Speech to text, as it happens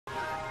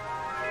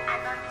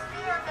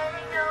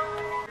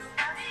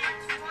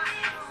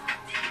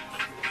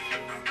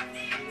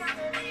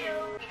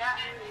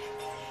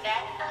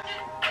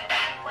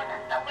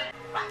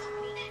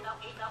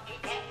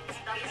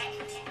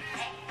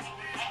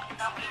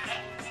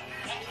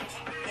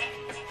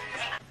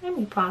Let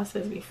me pause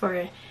this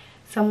before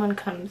someone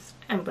comes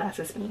and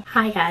blasts me.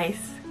 Hi guys,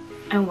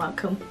 and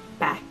welcome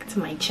back to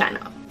my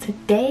channel.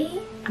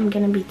 Today I'm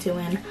gonna be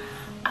doing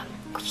a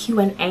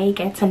Q&A,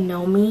 get to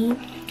know me.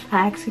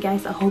 I asked you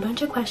guys a whole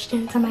bunch of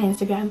questions on my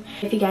Instagram.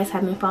 If you guys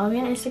haven't followed me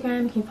on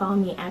Instagram, you can follow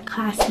me at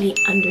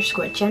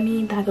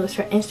classy_Jenny. That goes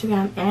for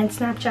Instagram and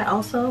Snapchat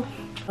also.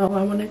 I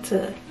wanted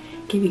to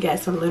give you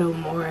guys a little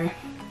more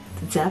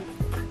depth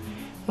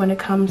when it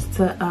comes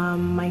to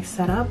my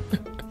setup.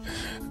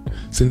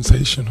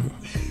 Sensational.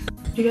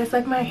 You guys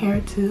like my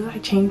hair too? I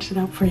changed it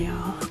up for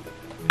y'all.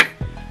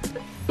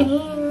 What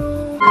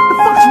the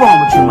fuck's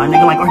wrong with you, my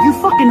nigga? Like, are you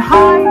fucking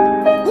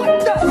high?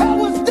 What the hell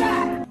was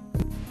that?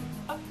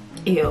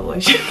 Ew, I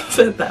shouldn't have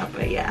said that,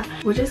 but yeah.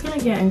 We're just gonna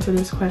get into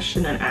this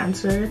question and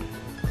answer.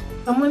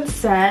 Someone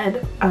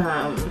said,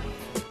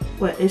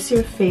 what is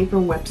your favorite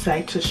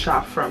website to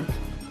shop from?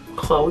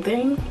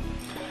 Clothing?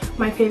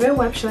 My favorite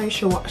website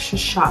should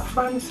shop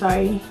from,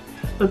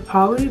 would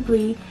probably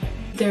be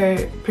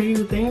their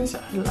Pretty Things.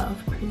 I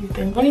love Pretty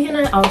Things. Only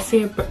thing I'll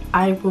say,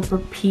 I will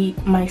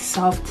repeat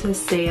myself to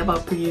say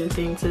about Pretty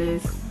Things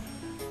is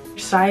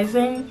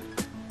sizing.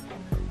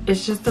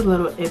 It's just a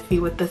little iffy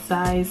with the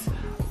size,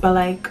 but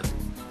like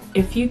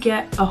if you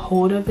get a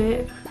hold of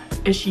it,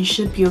 you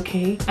should be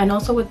okay. And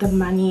also with the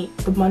money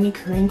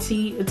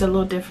currency, it's a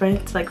little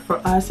different. Like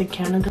for us in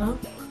Canada,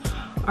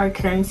 our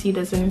currency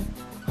doesn't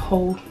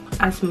hold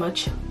as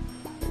much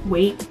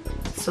weight,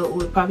 so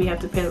we'll probably have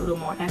to pay a little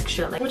more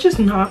extra, like, which is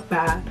not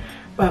bad.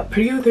 But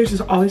Pretty Things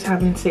is always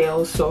having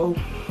sales, so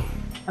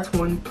that's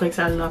one place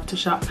I love to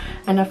shop.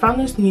 And I found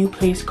this new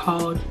place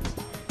called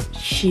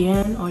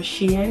Shein,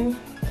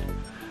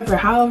 or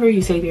however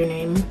you say their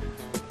name.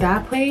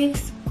 That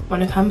place,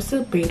 when it comes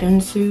to bathing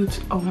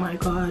suits, oh my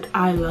god,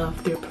 I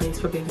love their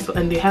place for bathing suits.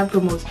 And they have the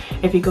most,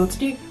 if you go to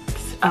the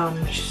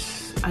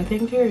I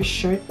think their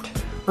shirt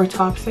or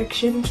top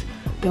sections,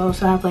 they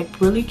also have like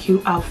really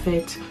cute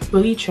outfits,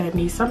 really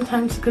trendy.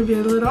 Sometimes it could be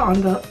a little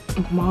on the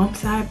mom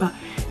side, but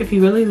if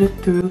you really look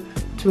through,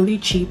 it's really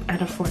cheap and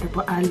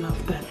affordable. I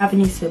love them. Have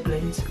any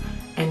siblings?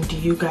 And do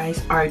you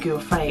guys argue or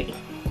fight?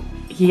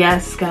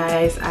 Yes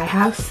guys, I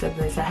have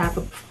siblings. I have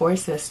 4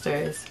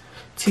 sisters,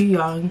 2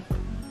 young.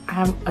 I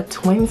have a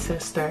twin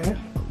sister.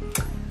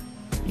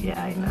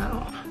 Yeah, I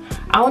know.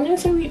 I wouldn't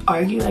say we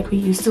argue like we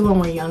used to when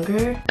we're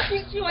younger.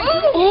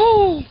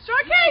 Oh!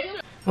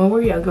 When we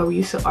were younger, we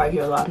used to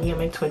argue a lot, me and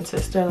my twin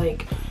sister,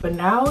 like, but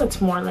now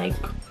it's more like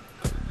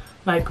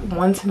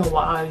once in a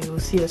while you'll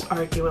see us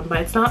arguing,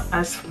 but it's not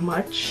as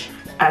much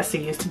as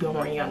it used to be when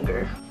we were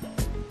younger.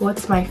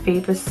 What's my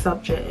favorite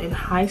subject in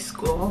high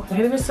school? My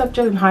favorite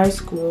subject in high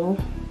school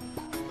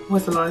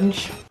was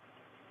lunch.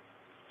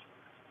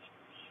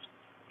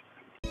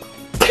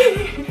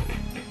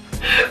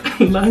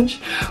 Lunch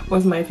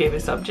was my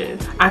favorite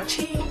subject.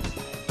 Actually,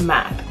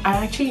 math.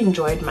 I actually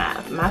enjoyed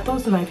math. Math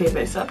was my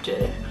favorite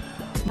subject.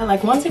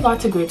 Like once I got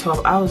to grade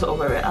 12, I was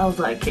over it. I was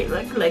like, okay,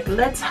 like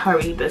let's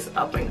hurry this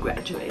up and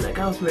graduate. Like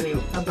I was really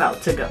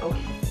about to go.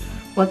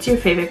 What's your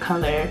favorite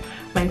color?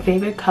 My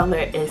favorite color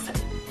is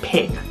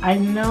pink. I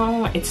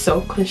know it's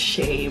so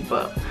cliche,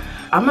 but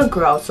I'm a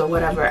girl, so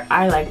whatever.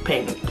 I like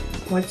pink.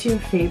 What's your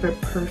favorite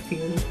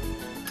perfume?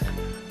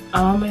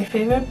 My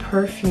favorite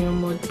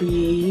perfume would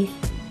be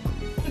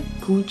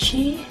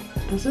Gucci.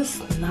 There's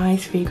this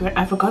nice fragrance.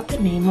 I forgot the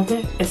name of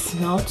it. It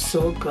smelled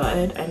so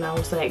good, and I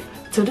was like,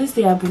 to this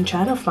day I've been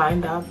trying to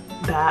find out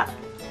that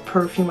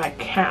perfume. I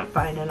can't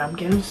find it, and I'm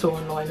getting so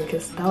annoyed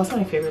because that was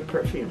my favorite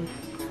perfume.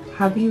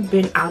 Have you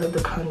been out of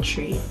the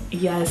country?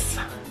 Yes,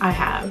 I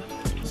have.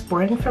 I was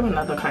born from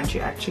another country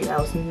actually. I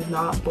was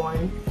not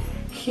born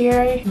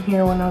here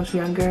when I was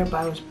younger, but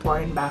I was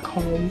born back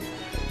home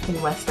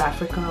in West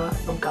Africa,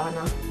 from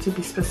Ghana to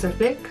be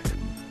specific.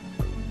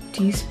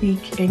 Do you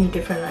speak any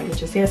different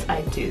languages? Yes,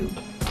 I do.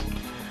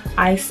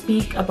 I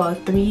speak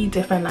about 3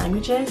 different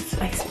languages.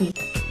 I speak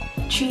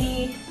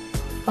Chi,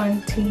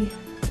 Fanti,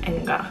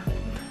 and Ga.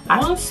 I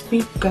don't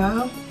speak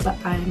Ga, but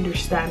I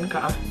understand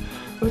Ga,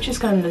 which is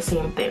kind of the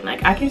same thing.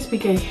 Like I can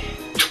speak it.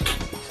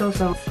 So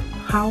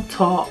how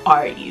tall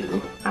are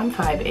you? I'm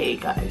 5'8",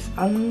 guys.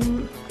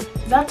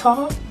 Is that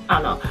tall? I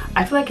don't know.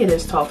 I feel like it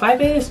is tall.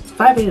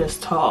 5'8" is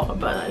tall,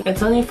 but like,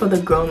 it's only for the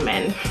grown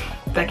men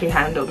that can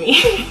handle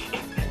me.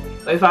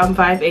 If I'm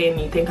 5'8" and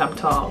you think I'm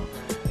tall,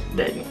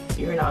 then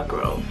you're not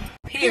grown.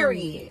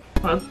 Period.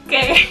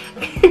 Okay.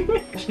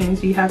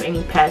 Questions. Do you have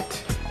any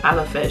pet? I have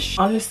a fish.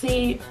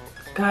 Honestly,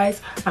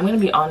 guys, I'm gonna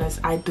be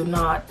honest. I'm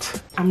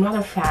not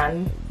a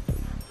fan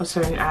of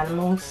certain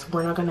animals.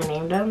 We're not gonna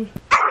name them.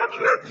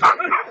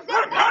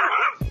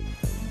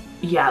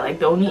 Yeah, like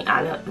the only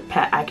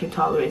pet I can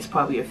tolerate is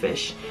probably a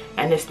fish,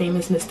 and his name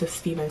is Mr.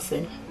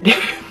 Stevenson.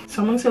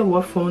 Someone said,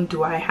 what phone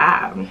do I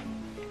have?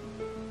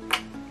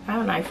 I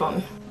have an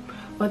iPhone.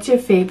 What's your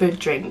favorite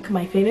drink?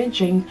 My favorite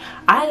drink,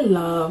 I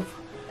love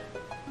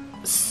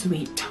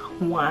sweet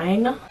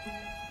wine.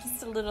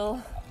 Just a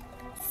little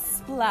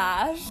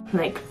splash.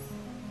 Like,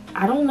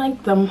 I don't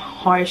like them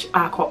harsh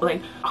alcohol.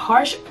 Like,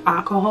 harsh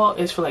alcohol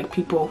is for like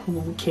people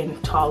who can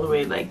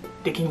tolerate, like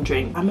they can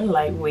drink. I'm a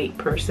lightweight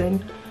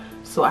person,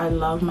 so I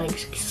love my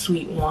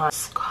sweet wine.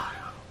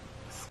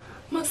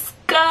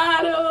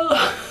 Moscato.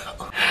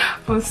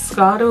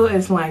 Moscato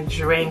is my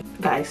drink,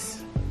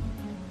 guys.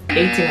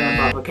 18 and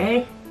above,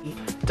 okay?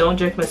 Don't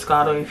drink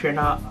Moscato if you're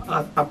not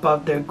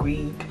above the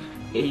agreed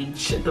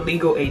age, the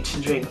legal age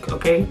to drink,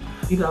 okay?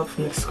 If you love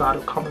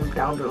Moscato, comment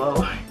down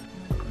below.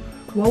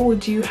 What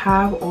would you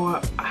have,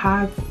 or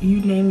have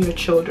you name your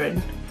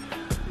children?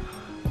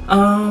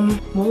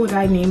 What would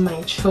I name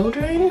my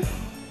children?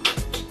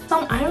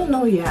 I don't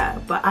know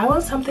yet, but I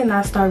want something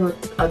that starts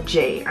with a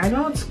J. I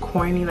know it's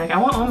corny, like I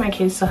want all my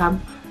kids to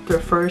have their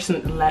first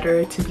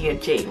letter to be a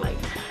J, like,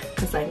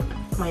 cause like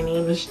my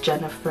name is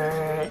Jennifer,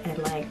 and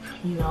like,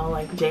 you know,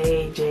 like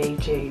J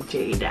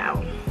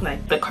down,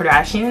 like the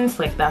Kardashians,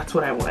 like that's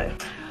what I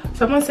want.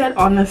 Someone said,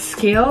 on a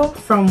scale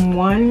from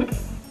 1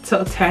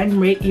 to 10,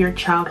 rate your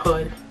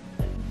childhood.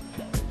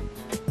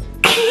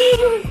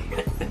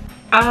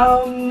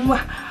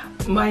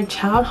 My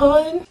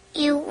childhood.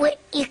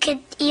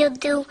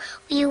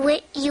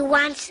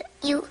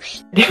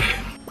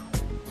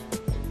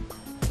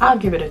 I'll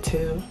give it a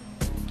 2.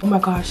 Oh my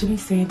gosh, let me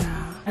say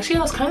that. Actually,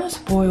 I was kind of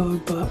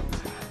spoiled, but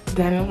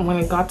then when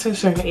it got to a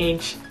certain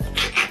age,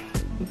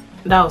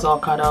 that was all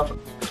cut off.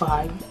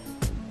 5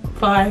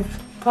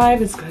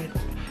 is good.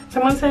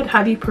 Someone said,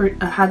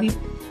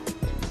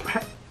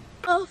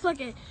 Oh,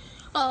 fuck it.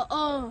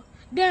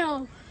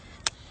 Down.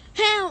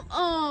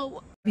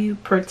 Have you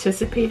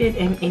participated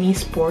in any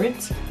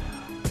sports?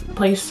 I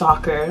played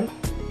soccer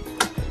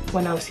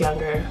when I was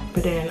younger,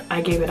 but then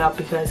I gave it up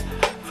because,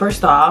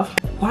 first off,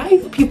 why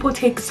do people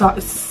take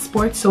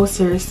sports so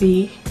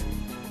seriously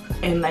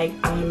in like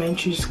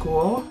elementary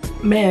school?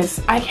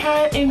 Miss, I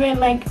can't even,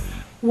 like,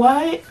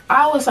 what?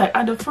 I was like,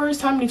 the first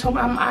time you told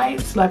me, I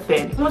slept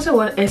in. Also,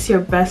 what is your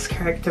best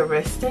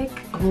characteristic?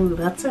 Oh,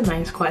 that's a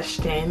nice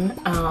question.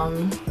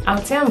 I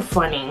would say I'm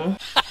funny.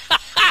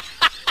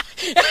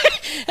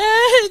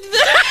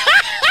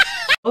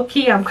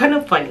 Okay, I'm kind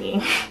of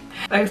funny.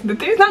 Like, the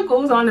things that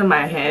goes on in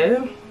my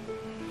head,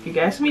 you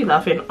guys will be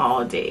laughing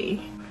all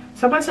day.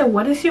 Someone said,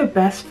 what is your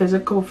best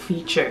physical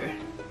feature?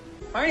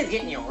 Marnie's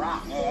getting you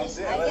wrong.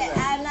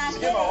 I'm not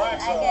kidding.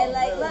 I get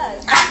like,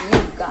 look.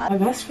 You got My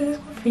best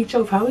physical feature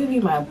would probably be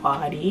my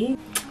body.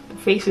 The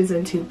face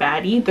isn't too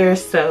bad either,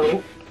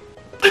 so.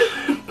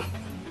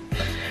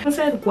 Someone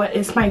said, what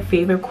is my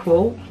favorite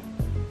quote?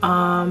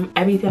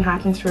 Everything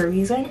happens for a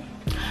reason.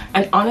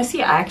 And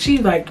honestly, I actually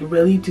like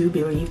really do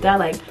believe that,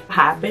 like,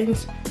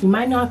 happens. You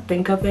might not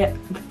think of it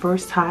the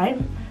first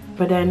time,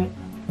 but then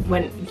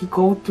when you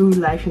go through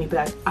life and you be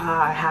like,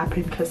 ah, it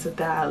happened because of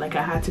that, like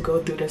I had to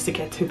go through this to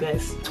get to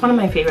this. It's one of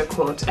my favorite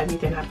quotes,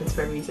 everything happens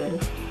for a reason.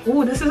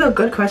 Oh, this is a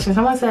good question.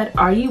 Someone said,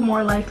 are you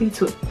more likely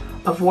to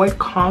avoid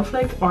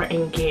conflict or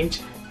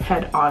engage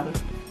head on?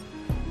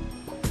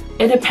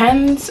 It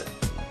depends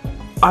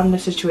on the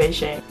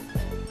situation.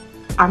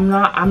 I'm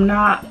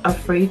not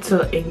afraid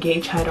to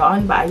engage head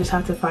on, but I just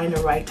have to find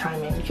the right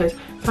timing, because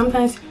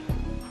sometimes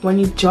when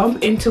you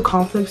jump into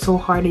conflict so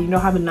hard and you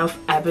don't have enough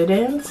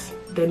evidence,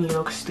 then you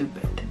look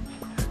stupid.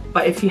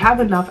 But if you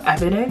have enough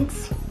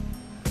evidence,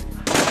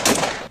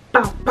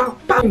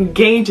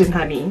 engaging,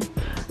 honey,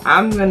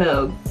 I'm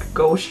gonna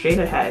go straight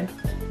ahead.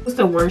 What's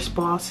the worst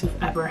boss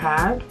you've ever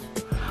had?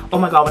 Oh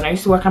my god, when I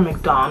used to work at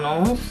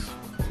McDonald's,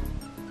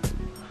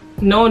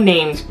 no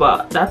names,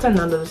 but that's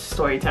another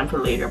story time for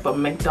later. But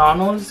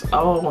McDonald's,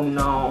 oh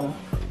no,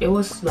 it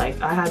was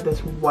like I had this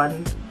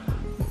one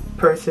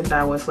person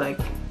that was like,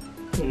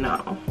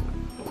 no.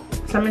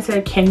 Someone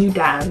said, can you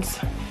dance?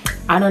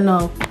 I don't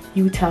know,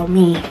 you tell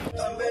me.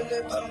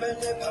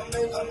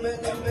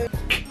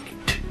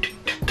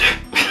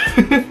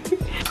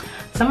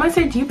 Someone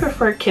said, do you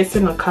prefer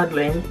kissing or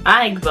cuddling?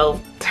 I like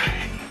both.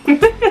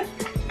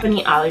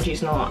 Any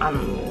allergies? No,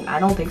 I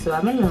don't think so.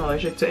 I've been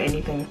allergic to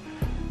anything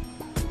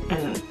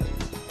and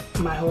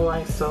my whole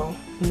life, so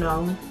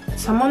no.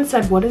 Someone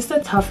said, what is the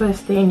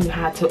toughest thing you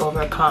had to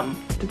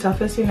overcome? The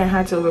toughest thing I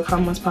had to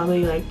overcome was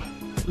probably like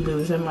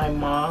losing my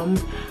mom.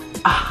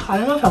 I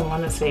don't know if I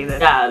want to say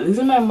that. Yeah,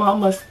 losing my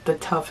mom was the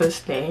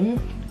toughest thing.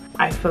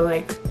 I feel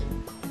like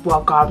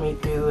what got me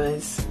through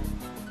is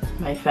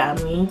my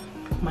family,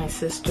 my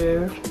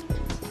sisters,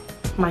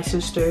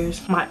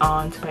 my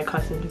aunt, my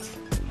cousins.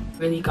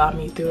 Really got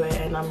me through it,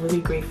 and I'm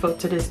really grateful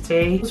to this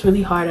day. It was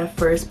really hard at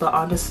first, but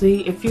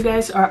honestly, if you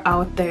guys are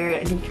out there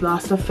and you've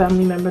lost a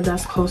family member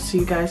that's close to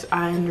you guys,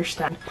 I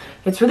understand.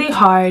 It's really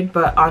hard,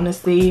 but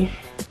honestly,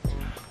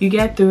 you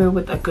get through it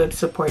with a good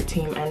support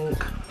team, and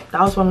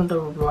that was one of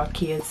the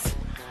rockiest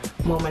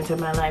moments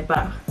in my life,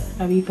 but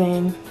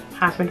everything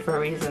happened for a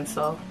reason,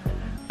 so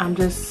I'm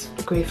just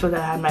grateful that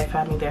I had my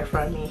family there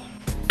for me.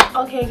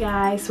 Okay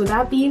guys, with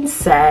that being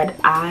said,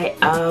 I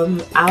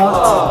am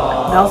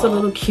out. That was a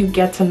little cute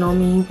get to know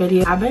me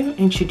video. I haven't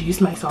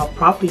introduced myself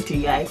properly to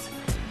you guys,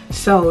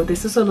 So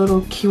this is a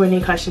little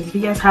Q&A questions. If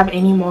you guys have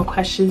any more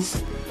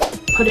questions,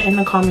 put it in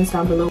the comments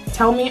down below.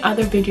 Tell me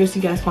other videos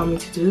you guys want me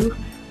to do.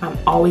 I'm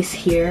always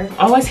here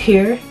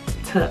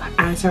to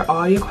answer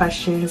all your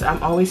questions.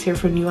 I'm always here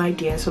for new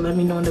ideas, so let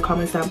me know in the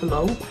comments down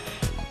below.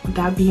 With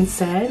that being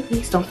said,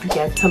 please don't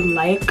forget to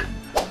like,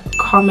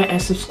 comment,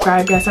 and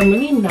subscribe, guys. I'm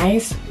really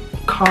nice.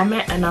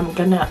 Comment and I'm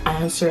gonna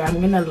answer.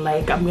 I'm gonna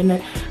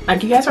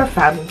like you guys are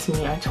family to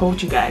me. I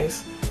told you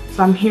guys,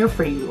 so I'm here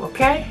for you.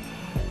 Okay,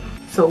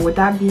 so with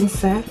that being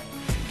said,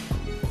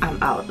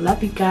 I'm out.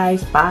 Love you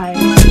guys.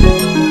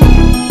 Bye.